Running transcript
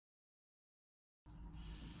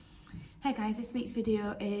Hey guys, this week's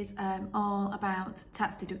video is all about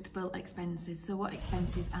tax deductible expenses. So what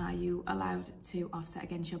expenses are you allowed to offset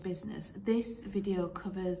against your business? This video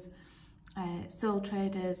covers sole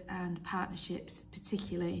traders and partnerships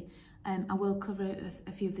particularly. I will cover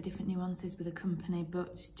a few of the different nuances with a company,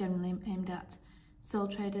 but it's generally aimed at sole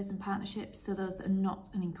traders and partnerships, so those that are not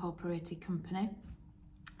an incorporated company.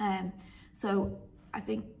 So I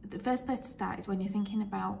think the first place to start is when you're thinking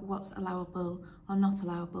about what's allowable or not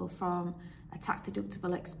allowable from a tax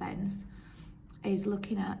deductible expense, is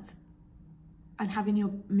looking at and having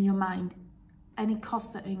in your mind any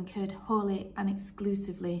costs that are incurred wholly and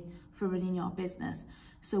exclusively for running your business.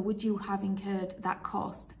 So would you have incurred that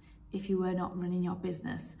cost if you were not running your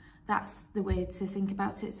business? That's the way to think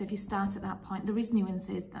about it. So if you start at that point, there is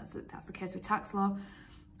nuances, that's the case with tax law.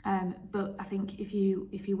 But I think if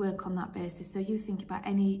you work on that basis, so you think about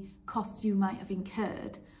any costs you might have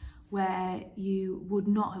incurred where you would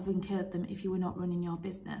not have incurred them if you were not running your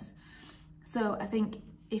business. So I think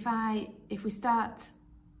if we start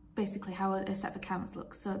basically how a set of accounts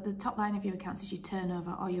looks, so the top line of your accounts is your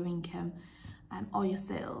turnover or your income or your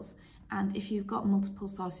sales. And if you've got multiple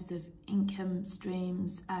sources of income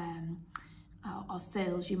streams or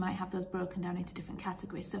sales, you might have those broken down into different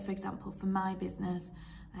categories. So for example, for my business,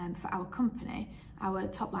 for our company, our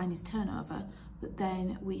top line is turnover, but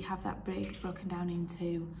then we have that broken down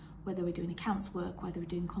into whether we're doing accounts work, whether we're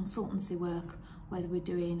doing consultancy work, whether we're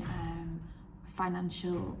doing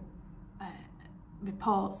financial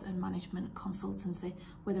reports and management consultancy,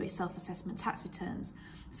 whether it's self-assessment tax returns.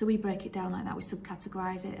 So we break it down like that, we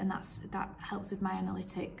subcategorize it, and that helps with my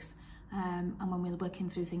analytics and when we're working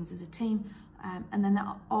through things as a team, and then that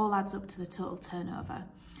all adds up to the total turnover.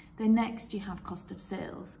 Then next you have cost of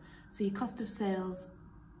sales. So your cost of sales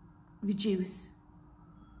reduce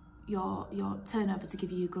your turnover to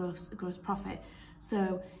give you your gross profit.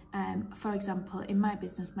 So for example, in my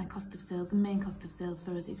business, my cost of sales, the main cost of sales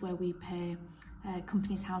for us is where we pay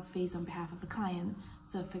company's house fees on behalf of a client.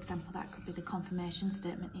 So for example, that could be the confirmation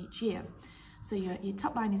statement each year. So your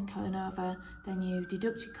top line is turnover, then you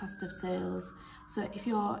deduct your cost of sales. So if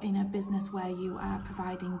you're in a business where you are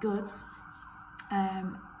providing goods,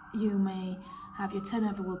 you may have your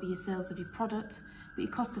turnover will be your sales of your product, but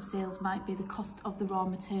your cost of sales might be the cost of the raw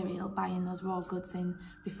material, buying those raw goods in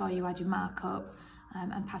before you add your markup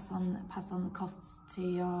and pass on the costs to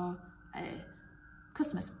your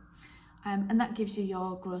customers. And that gives you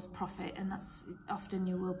your gross profit, and that's often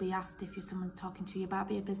you will be asked if someone's talking to you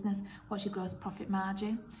about your business, what's your gross profit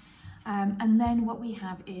margin? And then what we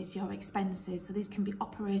have is your expenses. So these can be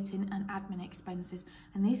operating and admin expenses,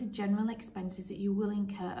 and these are general expenses that you will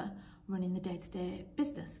incur running the day-to-day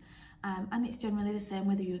business. And it's generally the same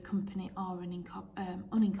whether you're a company or an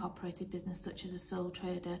unincorporated business, such as a sole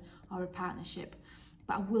trader or a partnership.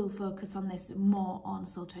 But I will focus on this more on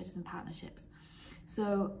sole traders and partnerships.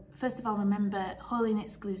 So first of all, remember, wholly and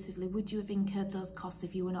exclusively, would you have incurred those costs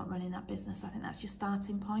if you were not running that business? I think that's your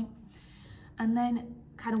starting point. And then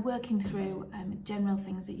kind of working through general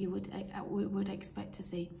things that you would expect to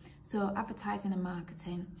see. So advertising and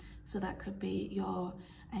marketing, so that could be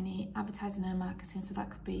any advertising and marketing, so that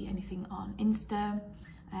could be anything on Insta,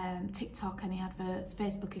 TikTok, any adverts,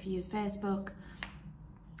 Facebook if you use Facebook.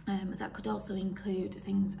 That could also include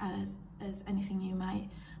things as anything you might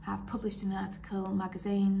have published in an article,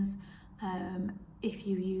 magazines, if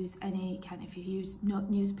you use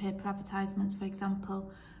newspaper advertisements, for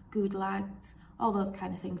example, Google ads, all those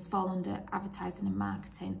kind of things fall under advertising and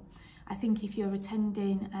marketing. I think if you're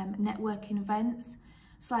attending networking events,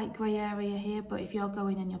 slight grey area here, but if you're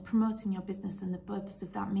going and you're promoting your business and the purpose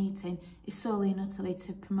of that meeting is solely and utterly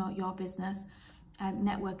to promote your business,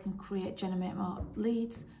 network and generate more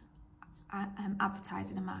leads,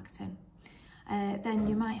 advertising and marketing. Then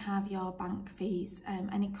you might have your bank fees,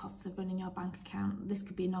 any costs of running your bank account. This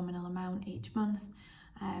could be a nominal amount each month,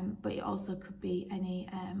 but it also could be any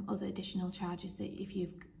other additional charges that if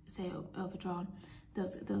you've, say, overdrawn,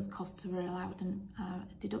 those costs are allowed and are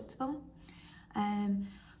deductible.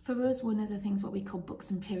 For us, one of the things what we call books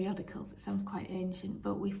and periodicals, it sounds quite ancient,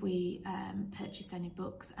 but if we purchase any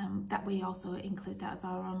books, that we also include that as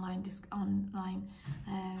our online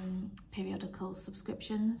periodical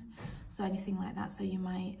subscriptions. So anything like that, so you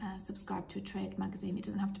might subscribe to a trade magazine. It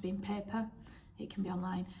doesn't have to be in paper, it can be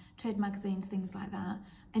online. Trade magazines, things like that,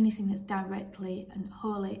 anything that's directly and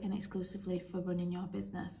wholly and exclusively for running your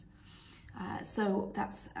business. So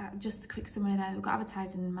that's just a quick summary there. We've got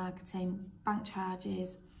advertising and marketing, bank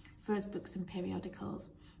charges, for us books and periodicals.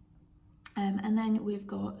 And then we've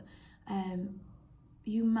got,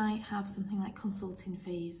 you might have something like consulting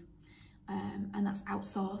fees, and that's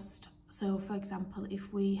outsourced. So for example,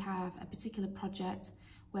 if we have a particular project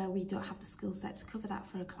where we don't have the skill set to cover that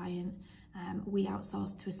for a client, we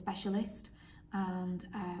outsource to a specialist, and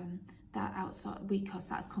we cost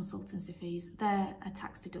that as consultancy fees. They're a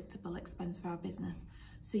tax deductible expense for our business.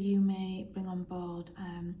 So you may bring on board,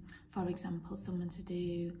 for example, someone to do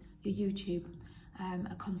your YouTube,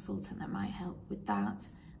 a consultant that might help with that.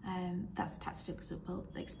 That's a tax deductible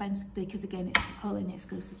expense, because again, it's wholly and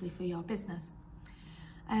exclusively for your business.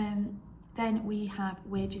 Then we have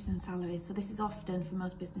wages and salaries. So this is often, for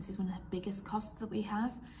most businesses, one of the biggest costs that we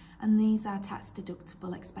have, and these are tax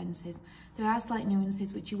deductible expenses. There are slight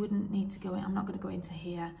nuances which you wouldn't need to go in, I'm not going to go into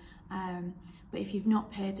here, but if you've not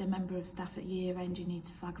paid a member of staff at year end, you need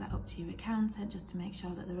to flag that up to your accountant just to make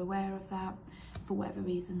sure that they're aware of that, for whatever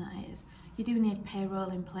reason that is. You do need payroll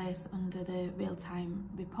in place under the real-time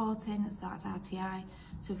reporting, so that's RTI.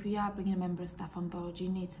 So if you are bringing a member of staff on board, you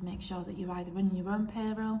need to make sure that you're either running your own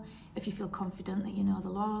payroll, if you feel confident that you know the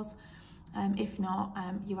laws. If not,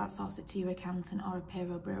 you outsource it to your accountant or a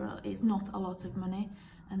payroll bureau. It's not a lot of money,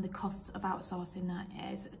 and the costs of outsourcing that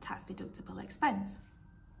is a tax deductible expense.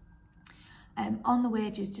 On the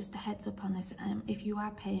wages, just a heads up on this, if you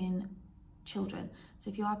are paying children, so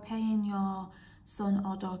if you are paying your son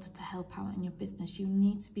or daughter to help out in your business, you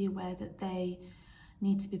need to be aware that they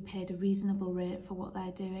need to be paid a reasonable rate for what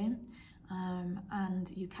they're doing,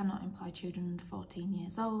 and you cannot employ children under 14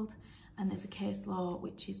 years old. And there's a case law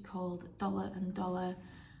which is called Dollar and Dollar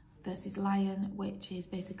versus Lion, which is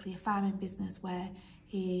basically a farming business where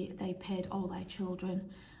they paid all their children,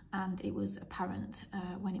 and it was apparent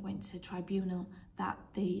when it went to tribunal that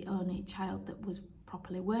the only child that was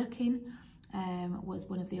properly working was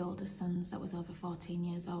one of the oldest sons that was over 14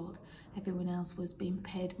 years old. Everyone else was being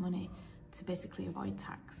paid money to basically avoid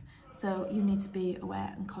tax. So you need to be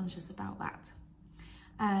aware and conscious about that.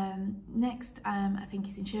 Next, I think,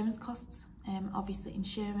 is insurance costs. Obviously,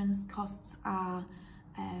 insurance costs are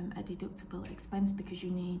a deductible expense, because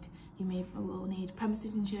you will need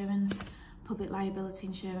premises insurance, public liability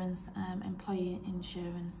insurance, employee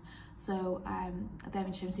insurance. So their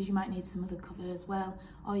insurances, you might need some other cover as well.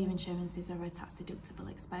 All your insurances are a tax deductible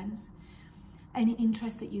expense. Any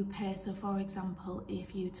interest that you pay, so for example,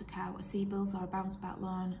 if you took out a CBILS or a bounce back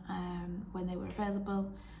loan when they were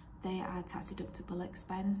available, they are a tax deductible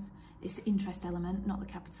expense. It's the interest element, not the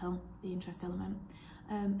capital, the interest element.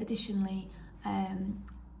 Additionally,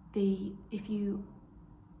 if you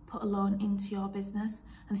put a loan into your business,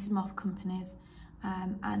 and this is more for companies,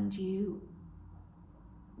 and you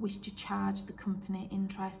wish to charge the company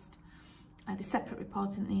interest, there's separate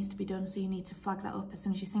reporting that needs to be done, so you need to flag that up as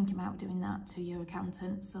soon as you're thinking about doing that to your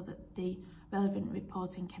accountant, so that the relevant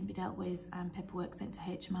reporting can be dealt with and paperwork sent to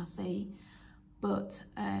HMRC. But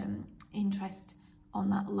interest on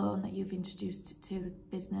that loan that you've introduced to the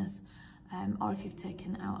business, or if you've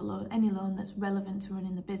taken out a loan, any loan that's relevant to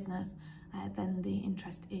running the business, then the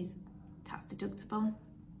interest is tax deductible.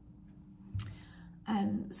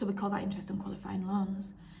 So we call that interest on qualifying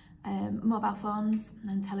loans. Mobile phones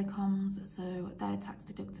and telecoms, so they're tax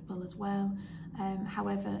deductible as well.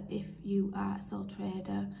 However, if you are a sole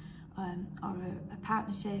trader or a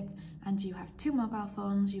partnership and you have 2 mobile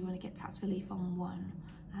phones, you want to get tax relief on 1,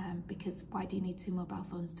 because why do you need 2 mobile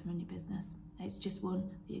phones to run your business? It's just 1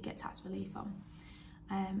 that you get tax relief on.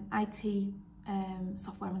 IT,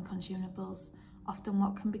 software and consumables, often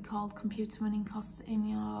what can be called computer running costs in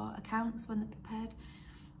your accounts when they're prepared.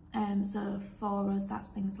 So for us, that's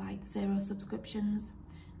things like Xero subscriptions,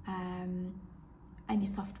 any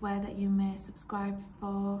software that you may subscribe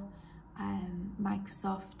for,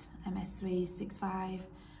 Microsoft, MS365,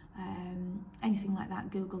 anything like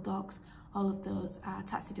that, Google Docs, all of those are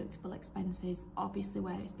tax deductible expenses, obviously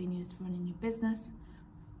where it's being used for running your business.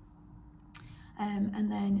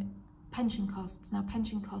 And then pension costs. Now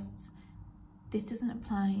pension costs, this doesn't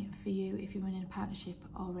apply for you if you're running a partnership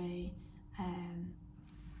or a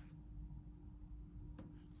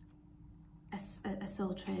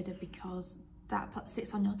sole trader, because that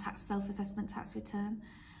sits on your self-assessment tax return.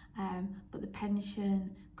 But the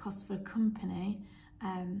pension cost for a company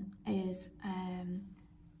is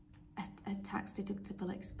a tax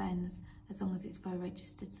deductible expense as long as it's for a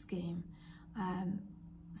registered scheme.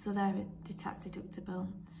 So they're tax deductible.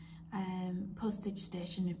 Postage,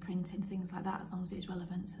 stationery, printing, things like that, as long as it's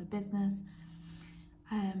relevant to the business.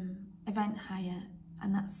 Event hire,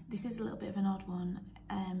 and this is a little bit of an odd one.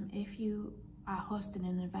 If you are hosting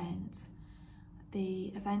an event,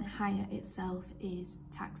 the event hire itself is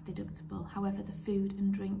tax deductible. However, the food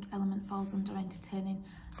and drink element falls under entertaining.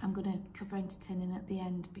 I'm going to cover entertaining at the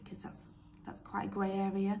end, because that's quite a grey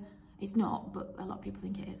area. It's not, but a lot of people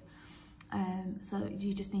think it is. So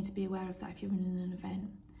you just need to be aware of that if you're running an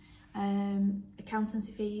event.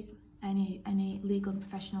 Accountancy fees, any legal and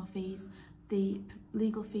professional fees. The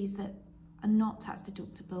legal fees that are not tax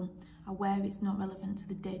deductible are where it's not relevant to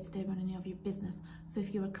the day-to-day running of your business. So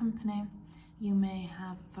if you're a company, you may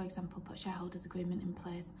have, for example, put a shareholders agreement in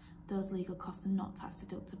place. Those legal costs are not tax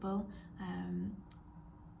deductible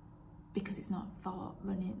because it's not for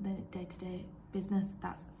running the day-to-day business,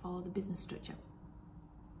 that's for the business structure.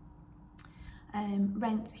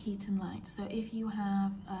 Rent, heat and light. So if you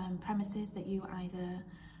have premises that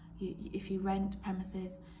if you rent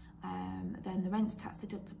premises, then the rent's tax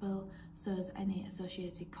deductible, so is any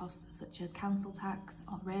associated costs such as council tax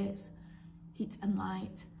or rates, heat and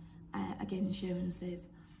light, again insurances.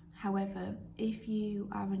 However, if you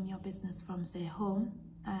are running your business from, say, home,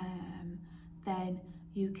 then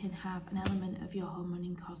you can have an element of your home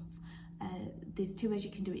running costs. There's two ways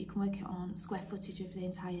you can do it. You can work it on square footage of the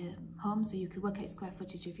entire home, so you could work out square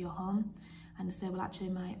footage of your home and say, well, actually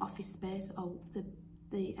my office space or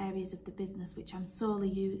the areas of the business which I'm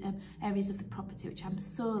solely areas of the property which I'm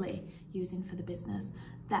solely using for the business,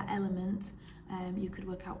 that element, you could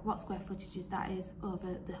work out what square footages that is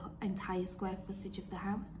over the entire square footage of the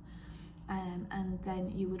house, and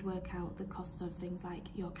then you would work out the costs of things like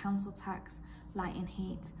your council tax, light and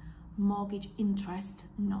heat, mortgage interest,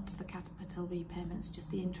 not the capital repayments, just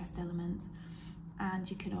the interest element. And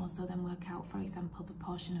you can also then work out, for example, the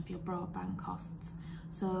portion of your broadband costs.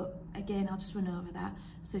 So again, I'll just run over that.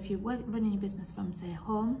 So if you're running your business from, say,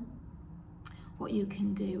 home, what you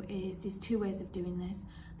can do is, there's two ways of doing this.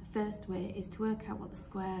 The first way is to work out what the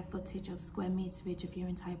square footage or the square meterage of your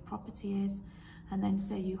entire property is, and then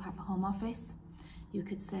say you have a home office. You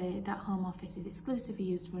could say that home office is exclusively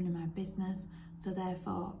used for running my business, so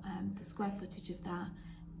therefore the square footage of that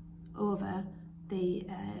over the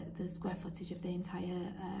square footage of the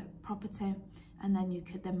entire property, and then you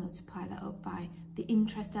could then multiply that up by the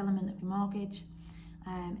interest element of your mortgage.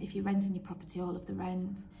 If you're renting your property, all of the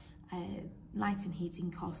rent, light and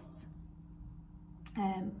heating costs,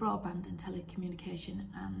 broadband and telecommunication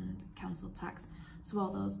and council tax. So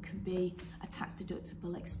all those could be a tax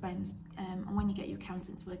deductible expense. And when you get your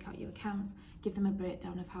accountant to work out your accounts, give them a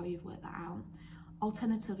breakdown of how you've worked that out.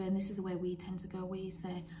 Alternatively, and this is the way we tend to go, we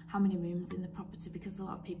say how many rooms in the property, because a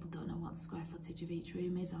lot of people don't know what the square footage of each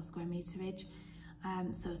room is or square meterage.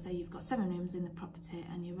 So say you've got 7 rooms in the property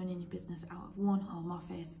and you're running your business out of one home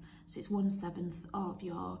office, so it's 1/7 of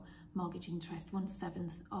your mortgage interest,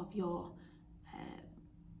 1/7 of your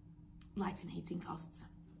light and heating costs.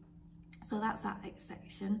 So that's that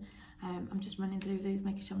section. I'm just running through these,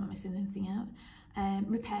 making sure I'm not missing anything out.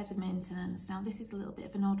 Repairs and maintenance. Now this is a little bit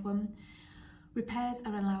of an odd one. Repairs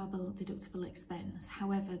are allowable deductible expense.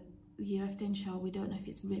 However, you have to ensure we don't know if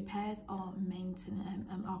it's repairs or maintenance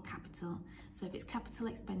or capital. So if it's capital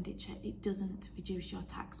expenditure, it doesn't reduce your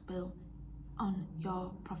tax bill on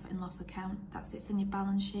your profit and loss account. That sits in your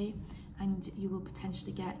balance sheet, and you will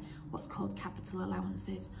potentially get what's called capital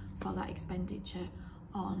allowances for that expenditure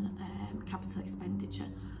on capital expenditure.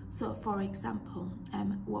 So for example,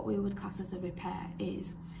 what we would class as a repair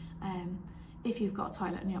is if you've got a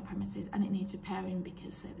toilet on your premises and it needs repairing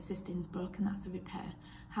because say the system's broken, that's a repair.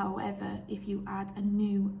 However, if you add a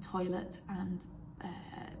new toilet and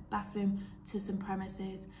bathroom to some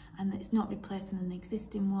premises and it's not replacing an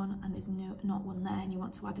existing one and there's not one there and you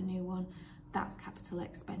want to add a new one, that's capital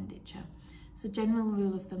expenditure. So general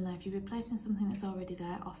rule of thumb there, if you're replacing something that's already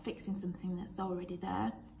there or fixing something that's already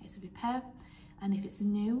there, it's a repair. And if it's a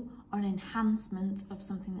new or an enhancement of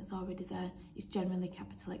something that's already there, it's generally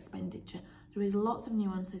capital expenditure. There is lots of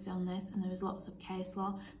nuances on this and there is lots of case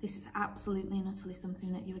law. This is absolutely and utterly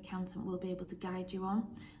something that your accountant will be able to guide you on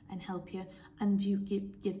and help you, and you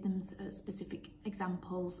give them specific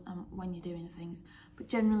examples when you're doing things. But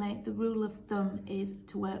generally, the rule of thumb is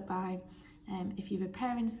to work by, if you're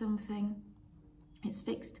repairing something, it's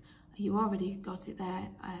fixed, you already got it there,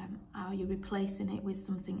 are you replacing it with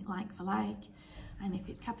something like for like? And if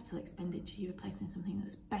it's capital expenditure, you're replacing something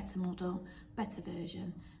that's better model, better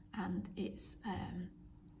version, and it's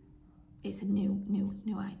a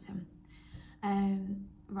new item.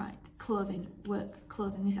 Right, clothing, work,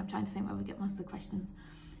 clothing. This I'm trying to think where we get most of the questions.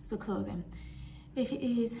 So clothing, if it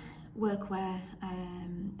is workwear,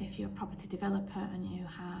 if you're a property developer and you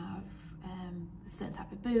have a certain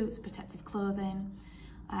type of boots, protective clothing,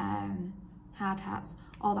 hard hats,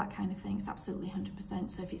 all that kind of thing, it's absolutely 100%.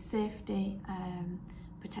 So if it's safety,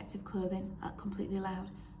 protective clothing are completely allowed.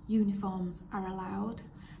 Uniforms are allowed.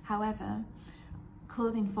 However,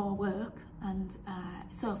 clothing for work, and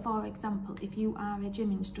so for example, if you are a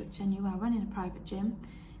gym instructor and you are running a private gym,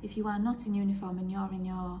 if you are not in uniform and you're in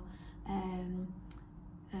your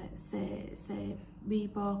say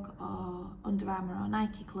Reebok or Under Armour or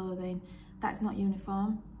Nike clothing, that's not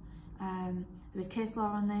uniform. There is case law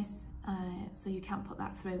on this, so you can't put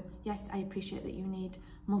that through. Yes, I appreciate that you need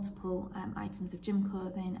multiple items of gym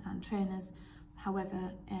clothing and trainers,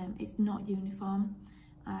 however, it's not uniform.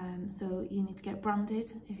 So you need to get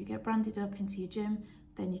branded. If you get branded up into your gym,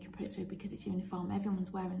 then you can put it through because it's uniform.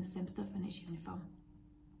 Everyone's wearing the same stuff and it's uniform.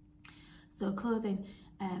 So clothing,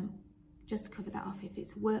 just to cover that off, if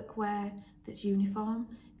it's workwear that's uniform,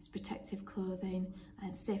 it's protective clothing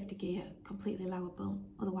and safety gear, completely allowable,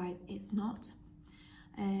 otherwise it's not.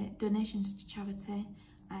 Donations to charity,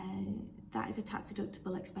 that is a tax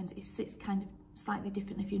deductible expense. It sits kind of slightly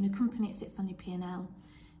different. If you're in a company, it sits on your P&L.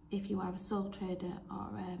 If you are a sole trader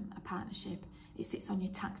or a partnership, it sits on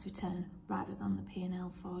your tax return rather than the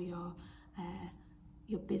P&L for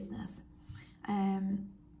your business.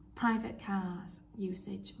 Private cars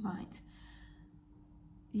usage, right.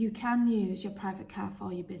 You can use your private car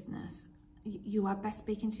for your business. You are best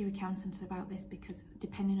speaking to your accountant about this because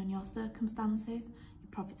depending on your circumstances,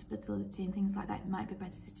 your profitability and things like that, it might be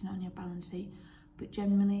better sitting on your balance sheet. But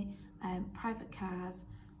generally, private cars,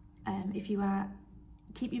 if you are,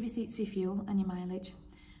 keep your receipts for your fuel and your mileage.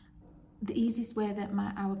 The easiest way that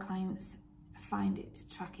our clients find it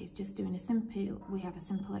to track is just doing we have a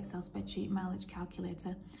simple Excel spreadsheet mileage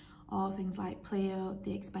calculator, or things like Pleo,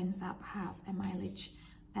 the expense app, have a mileage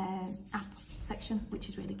app section, which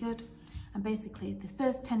is really good. And basically the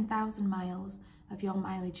first 10,000 miles of your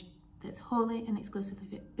mileage that's wholly and exclusively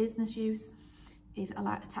for business use is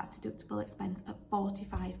a tax deductible expense at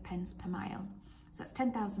 45 pence per mile. So that's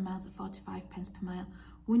 10,000 miles at 45 pence per mile.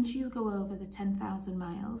 Once you go over the 10,000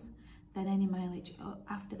 miles, then any mileage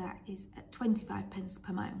after that is at 25 pence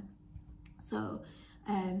per mile. So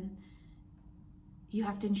you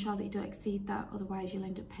have to ensure that you don't exceed that, otherwise you'll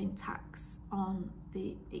end up paying tax on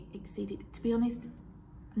the exceeded. To be honest,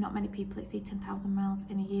 not many people exceed 10,000 miles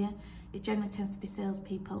in a year. It generally tends to be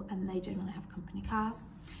salespeople and they generally have company cars.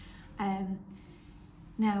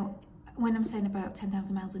 Now, when I'm saying about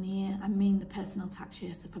 10,000 miles in a year, I mean the personal tax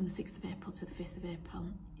year, so from the 6th of April to the 5th of April.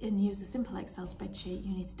 And use a simple Excel spreadsheet.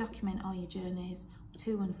 You need to document all your journeys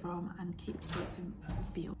to and from and keep receipts in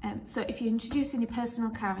view. So if you're introducing your personal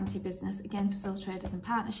car into your business, again for sole traders and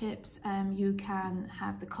partnerships, you can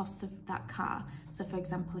have the costs of that car. So for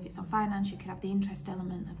example, if it's on finance, you could have the interest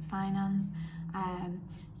element of the finance.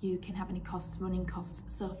 You can have any costs, running costs.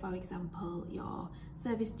 So for example, your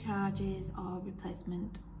service charges or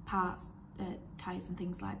replacement parts, tyres and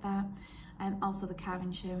things like that. Also the car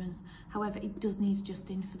insurance. However, it does need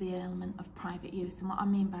adjusting for the element of private use, and what I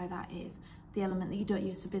mean by that is the element that you don't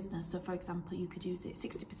use for business. So for example, you could use it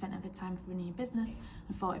 60% of the time for running your business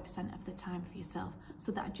and 40% of the time for yourself.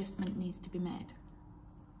 So that adjustment needs to be made.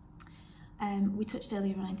 We touched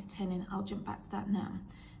earlier on entertaining. I'll jump back to that now.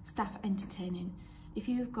 Staff entertaining. If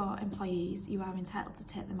you've got employees, you are entitled to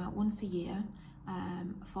take them out once a year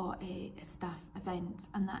for a staff event,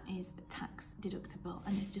 and that is tax deductible,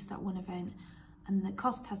 and it's just that one event, and the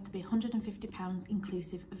cost has to be £150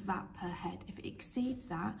 inclusive of VAT per head. If it exceeds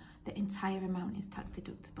that, the entire amount is tax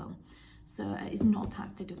deductible. So it's not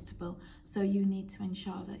tax deductible. So you need to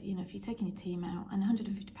ensure that, you know, if you're taking your team out, and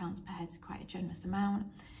 £150 per head is quite a generous amount.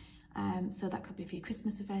 So that could be for your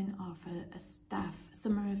Christmas event or for a staff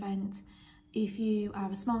summer event. If you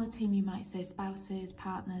are a smaller team, you might say spouses,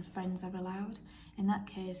 partners, friends are allowed. In that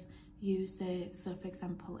case, you say, so for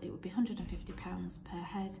example, it would be £150 per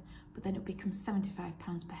head, but then it becomes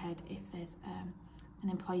 £75 per head if there's an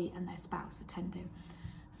employee and their spouse attending.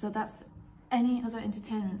 So that's any other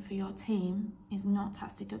entertainment for your team is not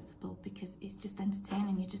tax deductible because it's just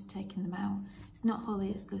entertaining, you're just taking them out. It's not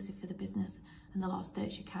wholly exclusive for the business, and the law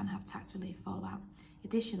states you can't have tax relief for that.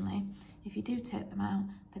 Additionally, if you do take them out,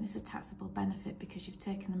 then it's a taxable benefit because you've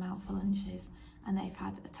taken them out for lunches and they've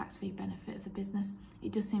had a tax-free benefit of the business.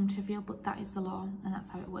 It does seem trivial, but that is the law and that's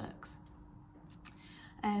how it works.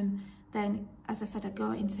 Then, as I said, I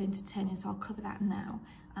go into entertaining, so I'll cover that now.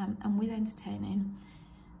 And with entertaining,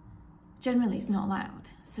 generally it's not allowed.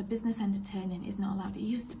 So business entertaining is not allowed. It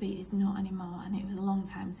used to be, it's not anymore, and it was a long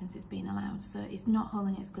time since it's been allowed. So it's not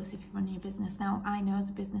wholly exclusive for running your business. Now, I know as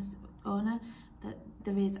a business owner that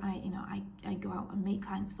there is, I go out and meet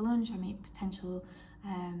clients for lunch, I meet potential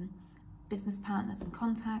business partners and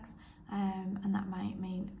contacts, and that might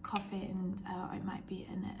mean coffee, and it might be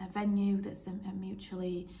in a venue that's a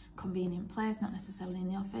mutually convenient place, not necessarily in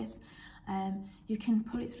the office. You can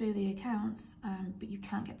put it through the accounts, but you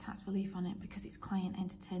can't get tax relief on it because it's client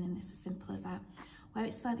entertaining. It's as simple as that. Where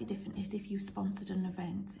it's slightly different is if you sponsored an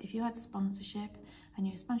event. If you had sponsorship and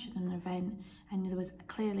you sponsored an event and there was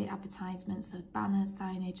clearly advertisements, so banners,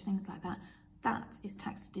 signage, things like that, that is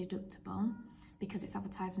tax deductible because it's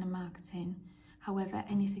advertising and marketing. However,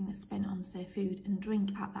 anything that's spent on, say, food and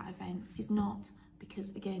drink at that event is not, because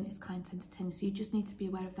again, it's client entertainment. So you just need to be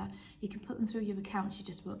aware of that. You can put them through your accounts, you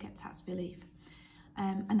just won't get tax relief.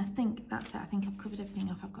 And I think that's it. I think I've covered everything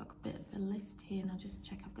off. I've got a bit of a list here and I'll just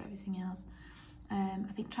check I've got everything else.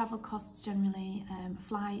 I think travel costs generally,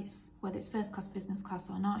 flights, whether it's first class, business class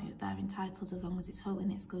or not, they're entitled as long as it's wholly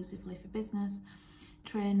and exclusively for business.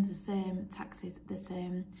 Trains, the same. Taxis, the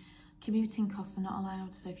same. Commuting costs are not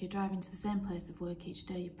allowed, so if you're driving to the same place of work each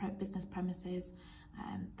day, your business premises,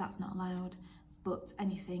 that's not allowed. But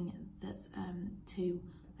anything that's to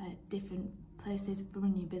different places for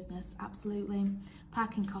running your business, absolutely.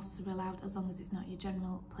 Parking costs are allowed as long as it's not your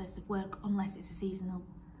general place of work, unless it's a seasonal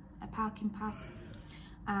parking pass.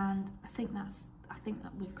 And I think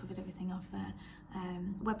that we've covered everything off there.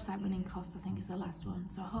 Website running costs, I think, is the last one.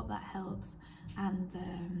 So I hope that helps. And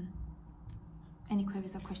any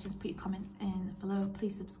queries or questions, put your comments in below.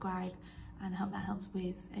 Please subscribe, and I hope that helps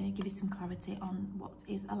with give you some clarity on what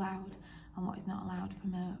is allowed and what is not allowed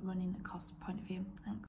from a running cost point of view. Thanks.